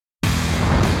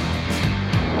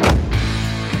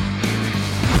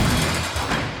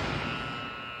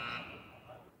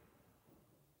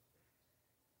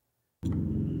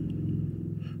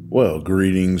Well,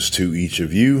 greetings to each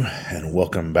of you, and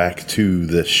welcome back to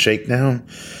the Shakedown,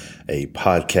 a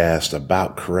podcast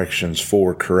about corrections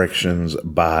for corrections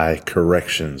by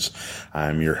corrections.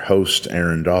 I'm your host,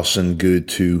 Aaron Dawson. Good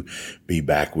to be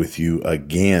back with you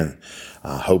again.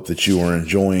 I hope that you are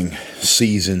enjoying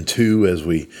season 2 as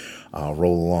we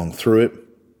roll along through it.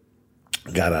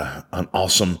 Got an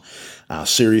awesome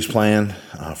series planned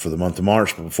for the month of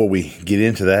March, but before we get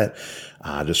into that,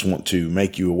 I just want to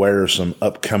make you aware of some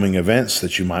upcoming events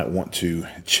that you might want to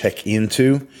check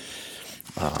into.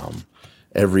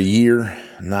 Every year,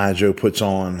 NIJO puts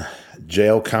on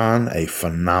JailCon, a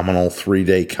phenomenal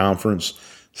 3-day conference,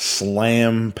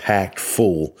 slam-packed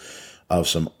full of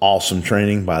some awesome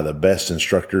training by the best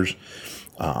instructors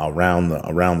around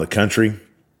the country.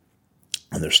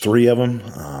 And there's 3 of them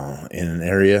in an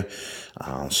area,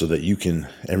 so that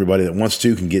everybody that wants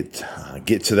to can get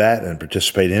to that and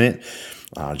participate in it.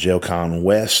 JailCon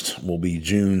West will be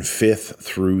June 5th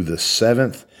through the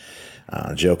 7th.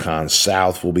 JailCon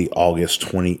South will be August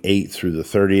 28th through the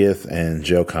 30th, and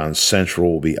JailCon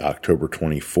Central will be October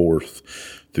 24th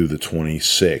through the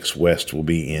 26th. West will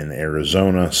be in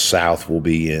Arizona, South will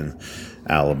be in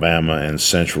Alabama, and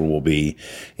Central will be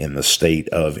in the state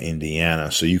of Indiana.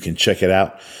 So you can check it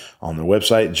out on their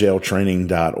website,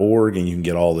 jailtraining.org, and you can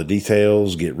get all the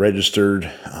details, get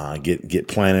registered, get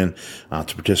planning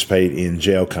to participate in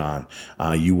JailCon.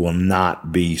 You will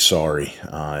not be sorry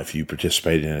if you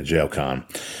participate in a JailCon.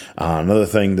 Another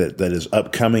thing that is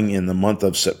upcoming in the month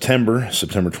of September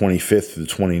 25th through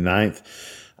the 29th,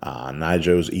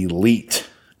 NIJO's Elite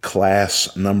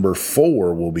Class number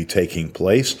 4 will be taking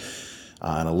place.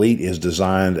 An Elite is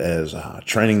designed as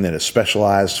training that is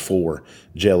specialized for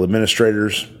jail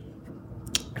administrators,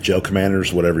 jail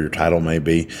commanders, whatever your title may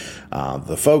be,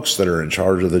 the folks that are in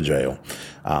charge of the jail.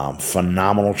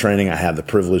 Phenomenal training. I had the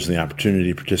privilege and the opportunity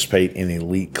to participate in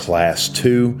Elite Class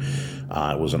 2.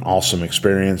 It was an awesome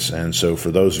experience. And so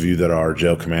for those of you that are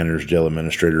jail commanders, jail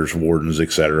administrators, wardens,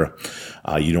 etc.,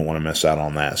 you don't want to miss out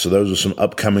on that. So those are some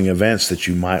upcoming events that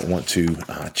you might want to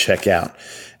check out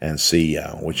and see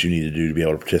what you need to do to be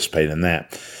able to participate in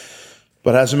that.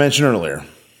 But as I mentioned earlier,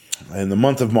 in the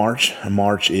month of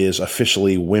March is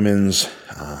officially Women's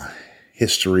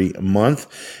History Month.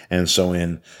 And so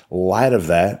in light of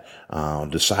that,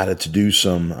 decided to do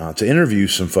to interview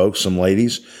some folks, some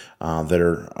ladies that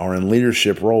are in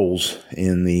leadership roles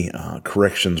in the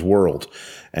corrections world.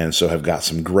 And so have got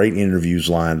some great interviews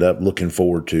lined up. Looking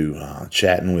forward to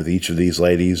chatting with each of these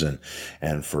ladies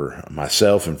and for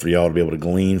myself and for y'all to be able to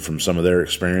glean from some of their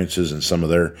experiences and some of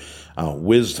their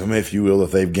wisdom, if you will,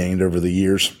 that they've gained over the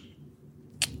years.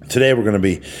 Today we're going to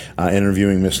be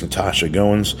interviewing Miss Natasha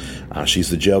Goins. She's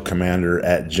the jail commander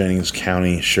at Jennings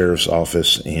County Sheriff's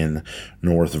Office in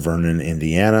North Vernon,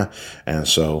 Indiana. And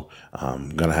so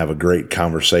I'm going to have a great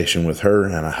conversation with her,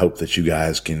 and I hope that you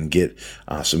guys can get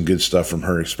some good stuff from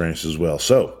her experience as well.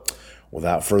 So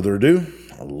without further ado,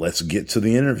 let's get to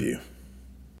the interview.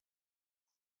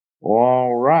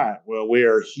 All right. Well, we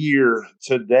are here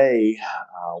today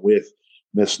with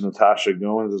Miss Natasha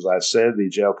Goins, as I said, the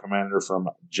jail commander from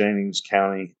Jennings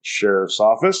County Sheriff's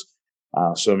Office.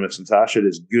 So, Miss Natasha, it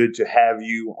is good to have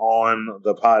you on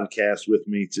the podcast with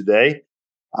me today.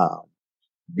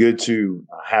 Good to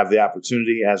have the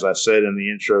opportunity, as I said in the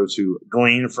intro, to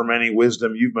glean from any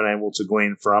wisdom you've been able to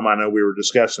glean from. I know we were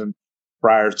discussing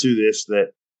prior to this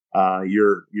that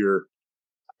your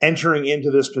entering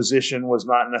into this position was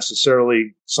not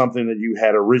necessarily something that you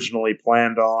had originally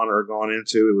planned on or gone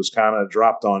into. It was kind of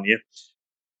dropped on you.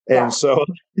 Yeah. And so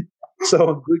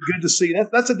good to see.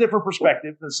 That's a different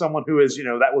perspective than someone who is,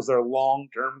 that was their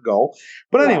long-term goal.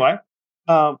 But anyway,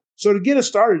 so to get us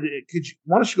started,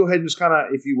 why don't you go ahead and just kind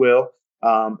of, if you will,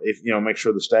 make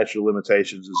sure the statute of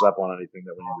limitations is up on anything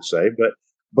that we need to say,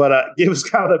 but give us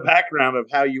kind of the background of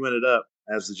how you ended up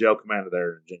as the jail commander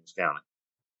there in Jennings County.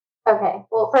 Okay.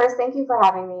 Well, first, thank you for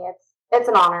having me. It's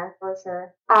an honor for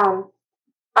sure.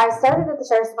 I started at the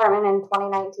Sheriff's Department in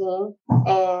 2019,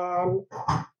 and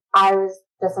I was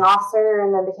just an officer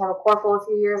and then became a corporal a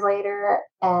few years later.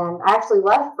 And I actually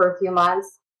left for a few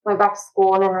months, went back to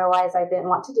school, and then realized I didn't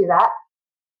want to do that.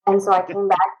 And so I came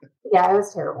back. Yeah, it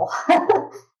was terrible.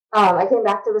 I came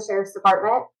back to the Sheriff's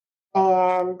Department,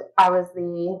 and I was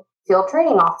the field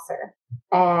training officer,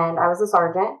 and I was a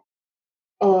sergeant.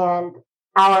 And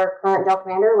our current jail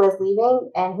commander was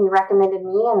leaving, and he recommended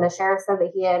me, and the sheriff said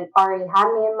that he had already had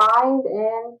me in mind,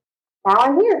 and now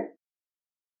I'm here.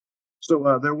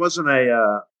 So there wasn't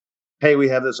hey, we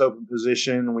have this open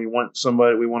position, we want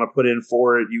somebody, we want to put in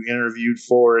for it, you interviewed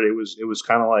for it. It was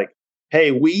kind of like,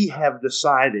 hey, we have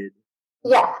decided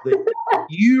Yeah. that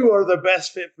you are the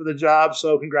best fit for the job.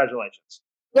 So congratulations.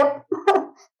 Yep.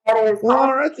 That is. Well,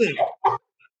 all right then.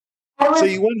 I So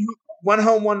was. you went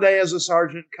home one day as a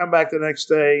sergeant, come back the next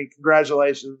day.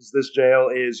 Congratulations, this jail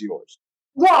is yours.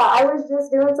 Yeah, I was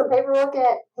just doing some paperwork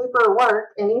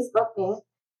in East Booking,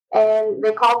 and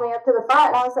they called me up to the front,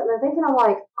 and I was sitting there thinking, I'm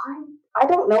like, I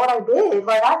don't know what I did.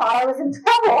 Like, I thought I was in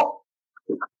trouble.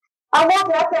 I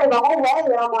walked up there the whole way,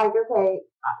 and I'm like, okay,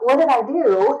 what did I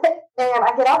do? And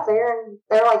I get up there, and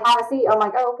they're like, have a seat. I'm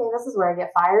like, oh, okay, this is where I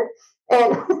get fired.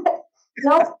 And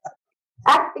no,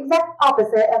 exact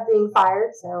opposite of being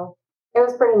fired. So it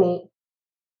was pretty neat.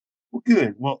 Well,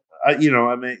 good. Well, I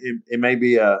mean, it may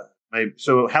be maybe.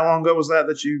 So, how long ago was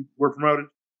that you were promoted?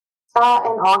 In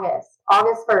August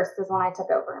 1st is when I took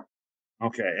over.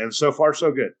 Okay, and so far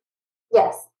so good.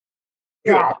 Yes,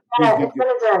 Good. yeah, it's been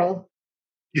a journey.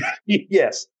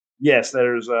 Yes, yes.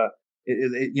 There's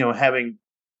having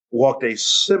walked a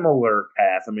similar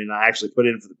path. I mean, I actually put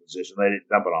in for the position; they didn't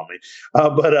dump it on me.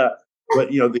 But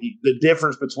the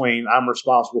difference between I'm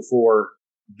responsible for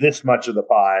this much of the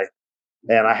pie,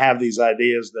 and I have these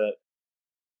ideas that,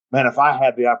 man, if I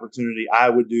had the opportunity, I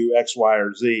would do X, Y,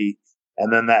 or Z.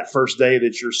 And then that first day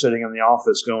that you're sitting in the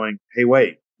office, going, "Hey,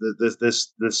 wait, this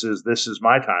is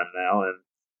my time now," and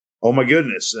oh my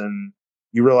goodness, and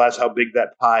you realize how big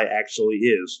that pie actually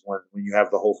is when you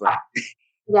have the whole thing.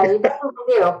 Yeah, you definitely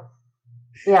do.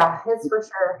 Yeah, it's for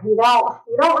sure. You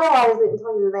don't realize it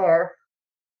until you're there.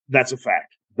 That's a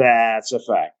fact. That's a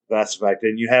fact. That's a fact.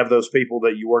 And you have those people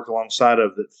that you work alongside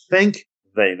of that think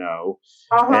they know.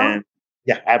 Uh huh. And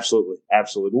yeah, absolutely.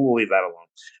 Absolutely. We'll leave that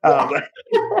alone.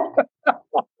 Yeah.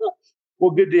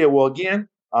 Well, good deal. Well, again,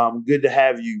 good to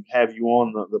have you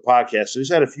on the podcast. So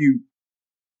just had a few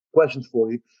questions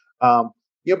for you.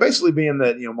 Basically being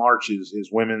that, March is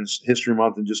Women's History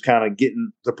Month, and just kind of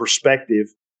getting the perspective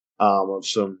of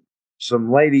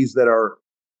some ladies that are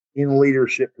in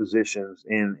leadership positions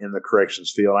in the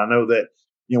corrections field. I know that,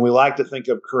 we like to think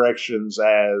of corrections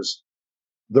as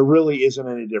there really isn't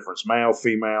any difference, male,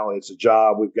 female. It's a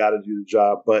job. We've got to do the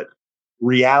job. But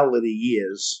reality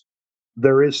is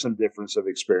there is some difference of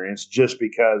experience just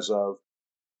because of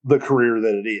the career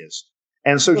that it is.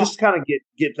 And so Yeah. just to kind of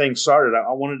get things started,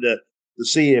 I wanted to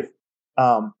see if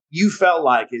you felt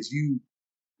like, as you,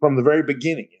 from the very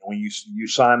beginning, when you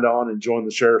signed on and joined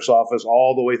the sheriff's office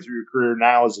all the way through your career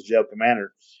now as a jail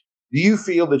commander, do you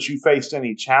feel that you faced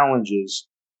any challenges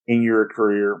in your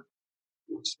career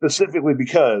specifically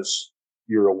because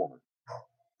you're a woman?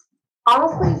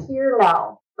 Honestly, here,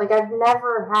 no. Like, I've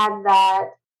never had that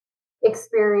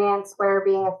experience where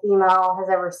being a female has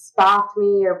ever stopped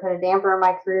me or put a damper in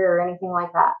my career or anything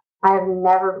like that. I have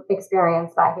never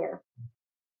experienced that here.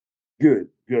 Good,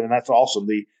 good, and that's awesome.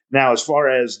 Now, as far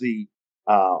as the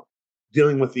uh,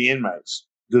 dealing with the inmates,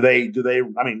 do they?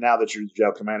 I mean, now that you're the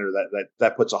jail commander,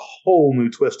 that puts a whole new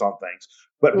twist on things.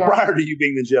 But Yeah. prior to you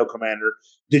being the jail commander,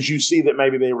 did you see that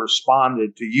maybe they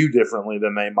responded to you differently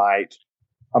than they might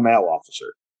a male officer?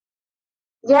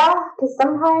 Yeah, because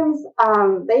sometimes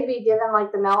they'd be giving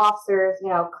like the male officers,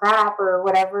 crap or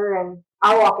whatever, and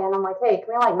I walk in, I'm like, hey, can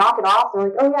we like knock it off? They're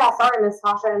like, oh yeah, sorry, Miss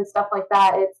Tasha, and stuff like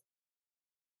that. It's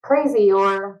crazy.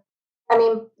 Or, I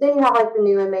mean, then you have like the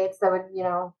new inmates that would,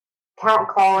 cat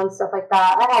call and stuff like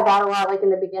that. I had that a lot like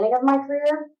in the beginning of my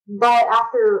career, but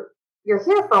after you're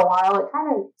here for a while, it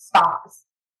kind of stops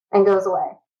and goes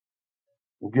away.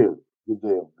 Good, good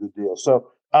deal, good deal. So,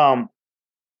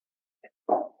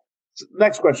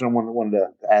 next question I wanted to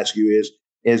ask you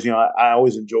is I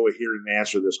always enjoy hearing the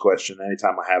answer to this question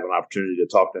anytime I have an opportunity to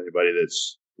talk to anybody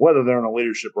that's, whether they're in a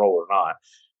leadership role or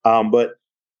not. But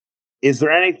is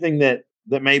there anything that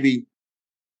maybe,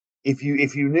 if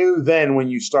you knew then when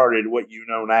you started what you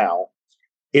know now,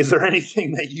 is there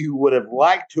anything that you would have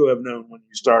liked to have known when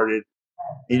you started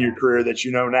in your career that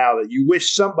you know now that you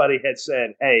wish somebody had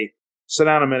said, "Hey, sit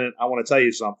down a minute, I want to tell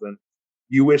you something."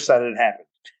 You wish that had happened?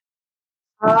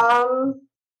 Um,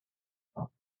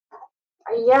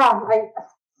 yeah,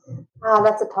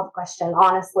 that's a tough question,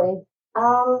 honestly.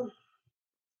 Um,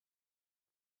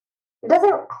 it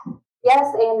doesn't.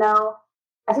 Yes and no.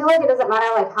 I feel like it doesn't matter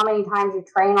like how many times you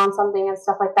train on something and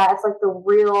stuff like that. It's like the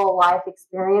real life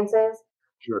experiences.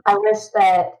 Sure. I wish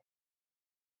that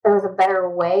there was a better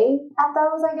way at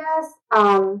those, I guess.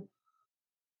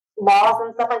 Laws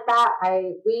and stuff like that.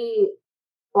 We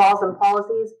laws and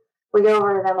policies, we go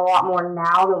over them a lot more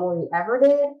now than we ever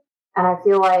did. And I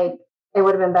feel like it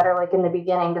would have been better like in the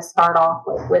beginning to start off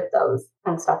like with those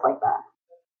and stuff like that.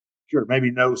 Sure.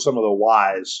 Maybe know some of the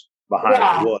whys behind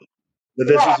Yeah. the what. That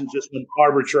this isn't just an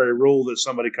arbitrary rule that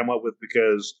somebody come up with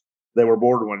because they were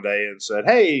bored one day and said,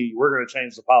 "Hey, we're going to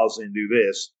change the policy and do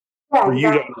this." Yeah, For you to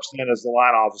exactly. understand as the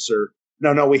line officer,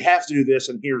 no, we have to do this,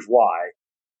 and here's why.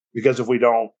 Because if we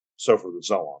don't, so forth and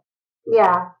so on.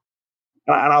 Yeah.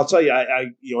 And I'll tell you,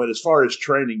 as far as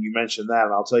training, you mentioned that,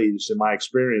 and I'll tell you just in my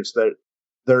experience that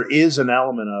there is an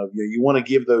element of you want to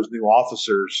give those new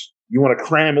officers, you want to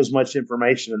cram as much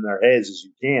information in their heads as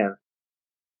you can,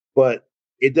 but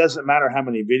it doesn't matter how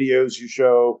many videos you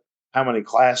show, how many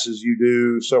classes you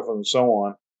do, so forth and so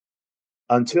on,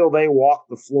 until they walk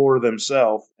the floor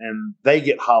themselves and they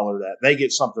get hollered at, they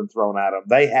get something thrown at them,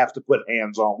 they have to put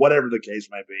hands on, whatever the case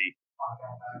may be.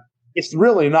 It's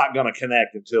really not going to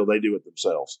connect until they do it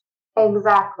themselves.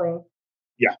 Exactly.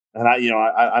 Yeah, and I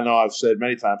know I've said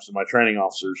many times to my training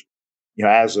officers,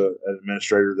 as an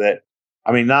administrator, that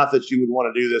not that you would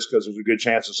want to do this because there's a good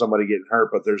chance of somebody getting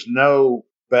hurt, but there's no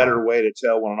better way to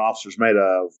tell what an officer's made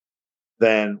of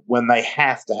than when they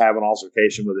have to have an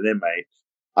altercation with an inmate.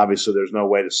 Obviously, there's no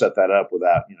way to set that up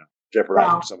without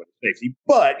jeopardizing somebody's safety.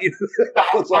 But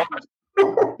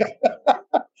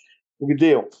good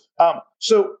deal.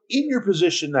 So, in your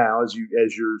position now, as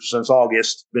you're since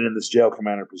August been in this jail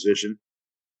commander position,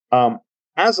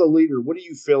 as a leader, what do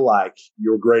you feel like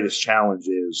your greatest challenge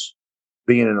is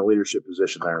being in a leadership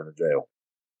position there in the jail?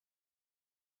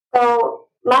 So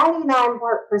 99%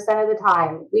 of the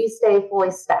time, we stay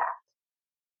fully staffed,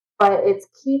 but it's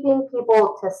keeping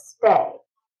people to stay.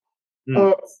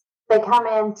 It's they come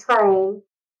in, train,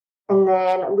 and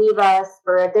then leave us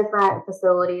for a different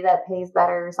facility that pays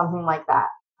better or something like that.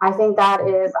 I think that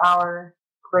is our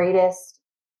greatest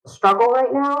struggle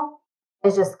right now,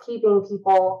 is just keeping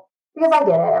people, because I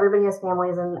get it. Everybody has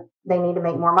families and they need to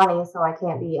make more money, so I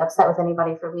can't be upset with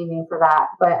anybody for leaving for that.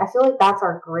 But I feel like that's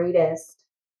our greatest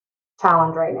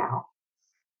challenge right now.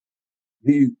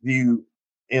 Do you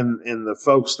in the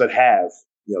folks that have,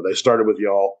 they started with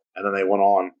y'all and then they went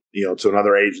on, to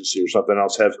another agency or something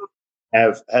else, has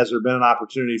there been an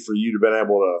opportunity for you to been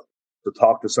able to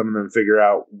talk to some of them and figure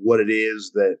out what it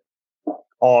is that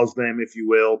caused them, if you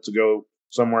will, to go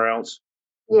somewhere else?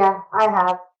 Yeah, I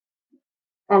have.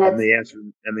 And the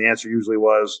answer usually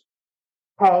was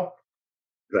pay.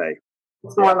 Pay.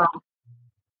 It's more money.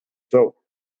 So,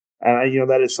 and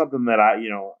that is something that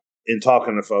in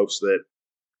talking to folks, that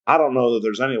I don't know that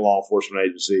there's any law enforcement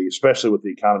agency, especially with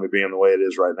the economy being the way it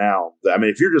is right now.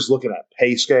 If you're just looking at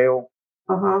pay scale,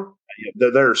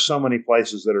 there are so many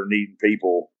places that are needing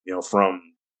people, from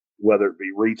whether it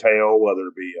be retail, whether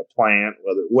it be a plant,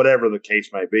 whatever the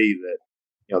case may be,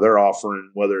 that they're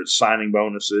offering, whether it's signing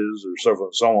bonuses or so forth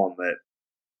and so on, that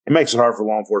it makes it hard for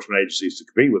law enforcement agencies to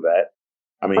compete with that.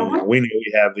 We know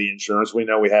we have the insurance, we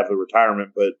know we have the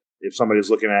retirement, but if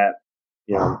somebody's looking at,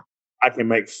 I can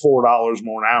make $4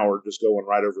 more an hour just going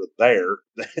right over there.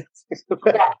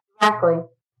 Yeah, exactly.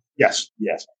 Yes.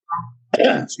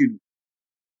 Excuse me.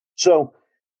 So,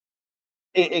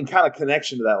 in kind of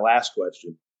connection to that last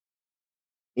question,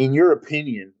 in your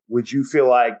opinion, would you feel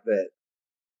like that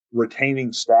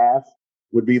retaining staff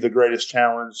would be the greatest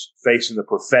challenge facing the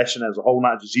profession as a whole,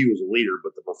 not just you as a leader,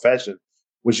 but the profession?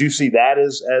 Would you see that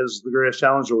as the greatest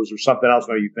challenge, or was there something else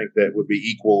maybe you think that would be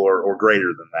equal or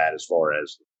greater than that as far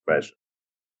as the profession?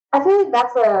 I feel like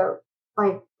that's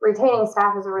retaining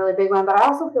staff is a really big one, but I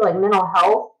also feel like mental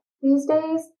health these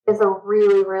days is a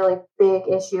really, really big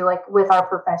issue, like with our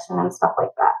profession and stuff like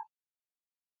that.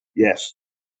 Yes.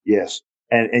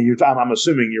 And I'm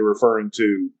assuming you're referring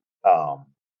to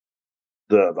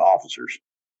the officers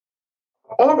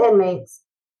and inmates.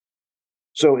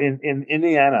 So in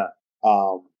Indiana,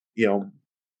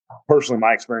 personally,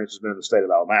 my experience has been in the state of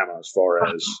Alabama as far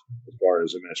as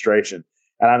administration,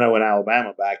 and I know in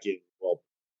Alabama back in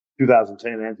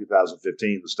 2010 and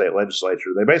 2015, the state legislature,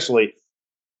 they basically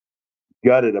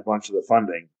gutted a bunch of the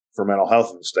funding for mental health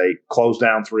in the state, closed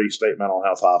down 3 state mental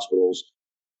health hospitals,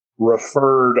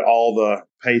 referred all the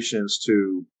patients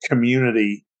to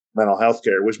community mental health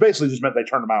care, which basically just meant they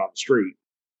turned them out on the street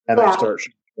and they start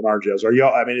in our jails. Are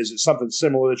y'all? Is it something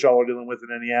similar that y'all are dealing with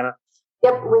in Indiana?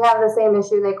 Yep, we have the same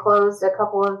issue. They closed a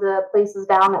couple of the places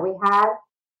down that we had,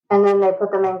 and then they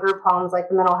put them in group homes, like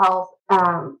the mental health.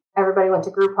 Everybody went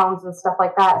to group homes and stuff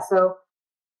like that. So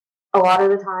a lot of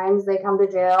the times they come to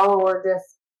jail, or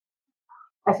just,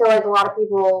 I feel like a lot of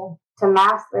people, to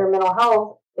mask their mental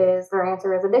health, is their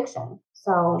answer is addiction.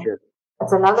 So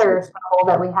that's another struggle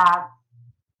that we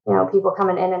have. People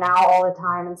coming in and out all the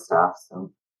time and stuff.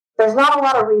 So there's not a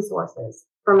lot of resources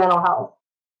for mental health.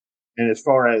 And as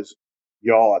far as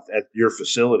y'all at your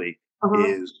facility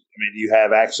do you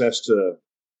have access to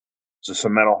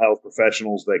some mental health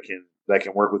professionals that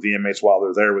can work with the inmates while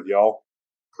they're there with y'all?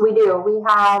 We do. We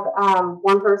have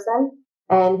one person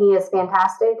and he is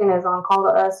fantastic and is on call to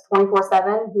us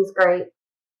 24/7. He's great.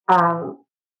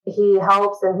 He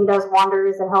helps and he does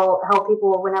wonders, and he'll help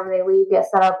people whenever they leave get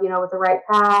set up, with the right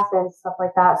path and stuff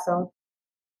like that. So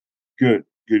Good.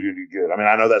 I mean,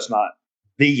 I know that's not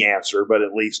the answer, but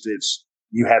at least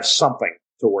you have something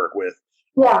to work with.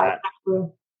 Yeah,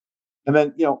 exactly. And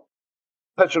then,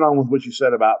 touching on with what you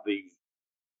said about the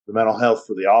mental health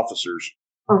for the officers,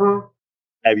 Mm-hmm.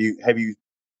 have you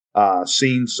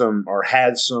seen some or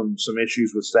had some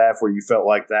issues with staff where you felt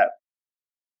like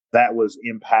that was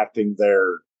impacting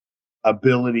their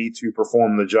ability to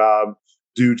perform the job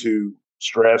due to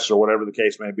stress or whatever the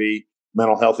case may be,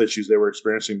 mental health issues they were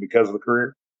experiencing because of the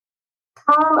career?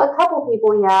 A couple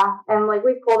people, yeah, and like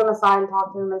we've pulled them aside and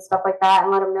talked to them and stuff like that,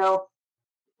 and let them know.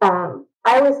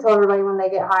 I always tell everybody when they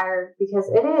get hired, because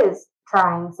it is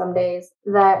trying some days,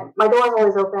 that my door is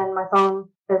always open, my phone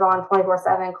is on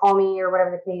 24/7. Call me or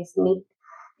whatever the case. If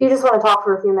you just want to talk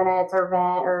for a few minutes or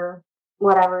vent or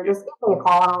whatever, just give me a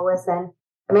call and I'll listen.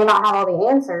 I may not have all the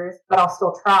answers, but I'll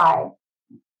still try.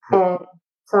 And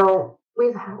so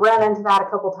we've run into that a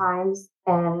couple times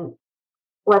and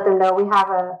let them know we have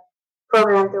a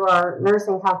program through our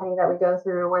nursing company that we go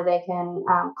through where they can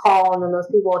call, and then those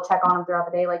people will check on them throughout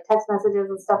the day, like text messages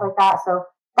and stuff like that. So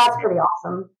that's pretty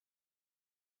awesome.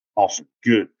 Awesome.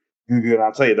 Good.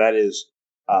 I'll tell you, that is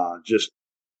just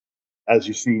as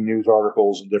you see news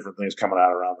articles and different things coming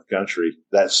out around the country,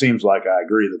 that seems like, I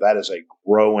agree that is a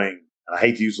growing, and I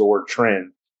hate to use the word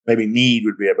trend, maybe need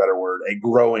would be a better word, a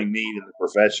growing need in the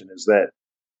profession, is that,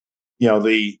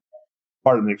 the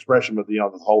pardon the expression, but the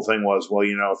whole thing was, well,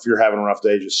 if you're having a rough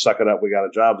day, just suck it up. We got a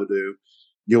job to do.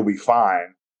 You'll be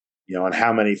fine. And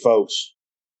how many folks,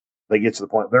 they get to the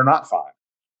point they're not fine.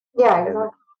 Yeah, exactly.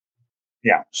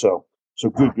 Yeah. So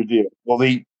good deal. Well,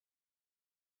 the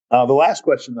last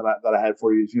question that I had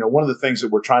for you is, one of the things that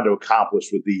we're trying to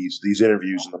accomplish with these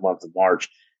interviews in the month of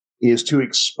March is to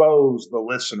expose the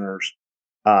listeners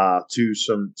to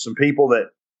some people that,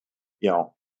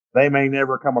 they may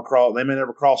never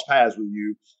cross paths with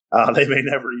you. They may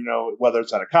never, whether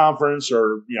it's at a conference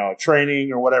or,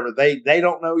 training or whatever, they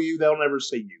don't know you. They'll never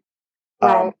see you.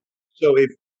 Right. So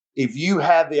if you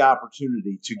had the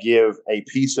opportunity to give a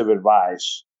piece of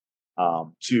advice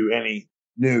to any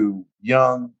new,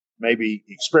 young, maybe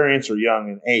experienced or young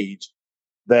in age,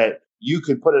 that you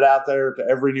could put it out there to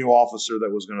every new officer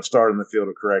that was going to start in the field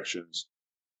of corrections,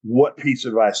 what piece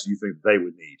of advice do you think they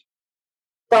would need?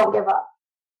 Don't give up.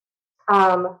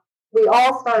 We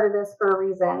all started this for a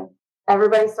reason.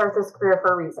 Everybody starts this career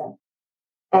for a reason.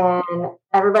 And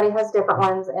everybody has different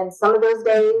ones. And some of those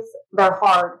days, they're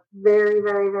hard, very,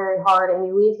 very, very hard. And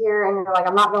you leave here and you're like,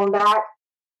 I'm not going back.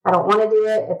 I don't want to do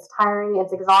it. It's tiring.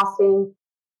 It's exhausting.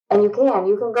 And you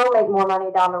can go make more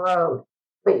money down the road,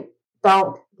 but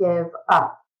don't give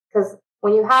up. Because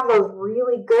when you have those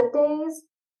really good days,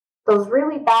 those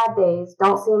really bad days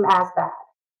don't seem as bad.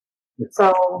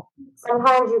 So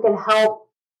sometimes you can help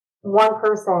one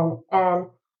person,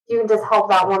 and you can just help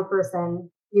that one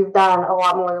person, you've done a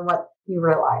lot more than what you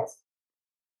realize.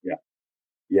 Yeah.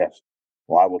 Yes.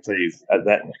 Well, I will tell you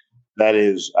that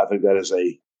is, I think that is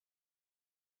a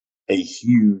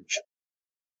huge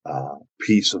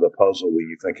piece of the puzzle when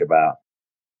you think about,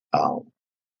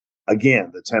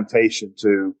 again, the temptation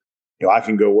to, I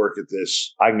can go work at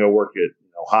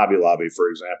Hobby Lobby, for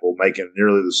example, making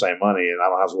nearly the same money, and I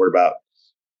don't have to worry about,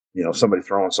 somebody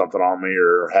throwing something on me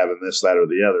or having this, that, or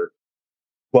the other.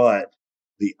 But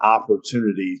the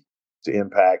opportunity to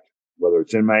impact, whether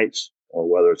it's inmates or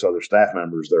whether it's other staff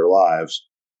members, their lives,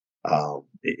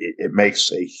 it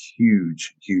makes a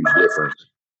huge, huge difference.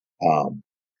 And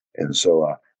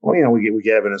so, we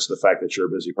get evidence of the fact that you're a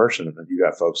busy person, and that you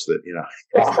got folks that,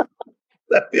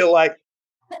 that feel like.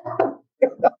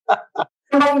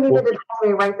 Somebody needed to talk to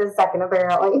me right this second,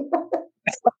 apparently.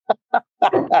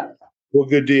 Well,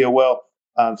 good deal. Well,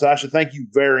 Natasha, thank you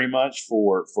very much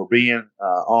for being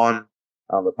on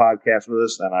the podcast with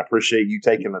us, and I appreciate you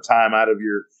taking the time out of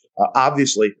your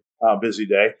obviously busy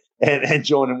day and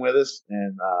joining with us.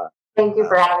 And thank you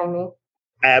for having me.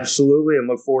 Absolutely, and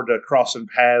look forward to crossing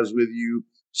paths with you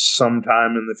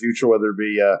sometime in the future, whether it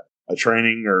be a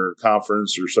training or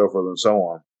conference or so forth and so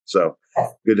on. So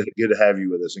good to have you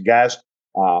with us. And guys,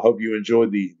 I hope you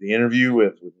enjoyed the interview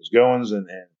with Ms. Goins. And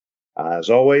as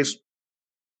always,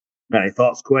 any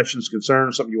thoughts, questions,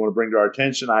 concerns, something you want to bring to our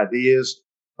attention, ideas,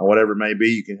 or whatever it may be,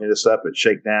 you can hit us up at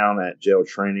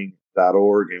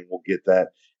shakedown@jailtraining.org, and we'll get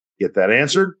that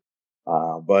answered.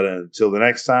 But until the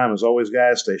next time, as always,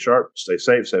 guys, stay sharp, stay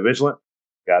safe, stay vigilant.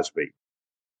 Godspeed.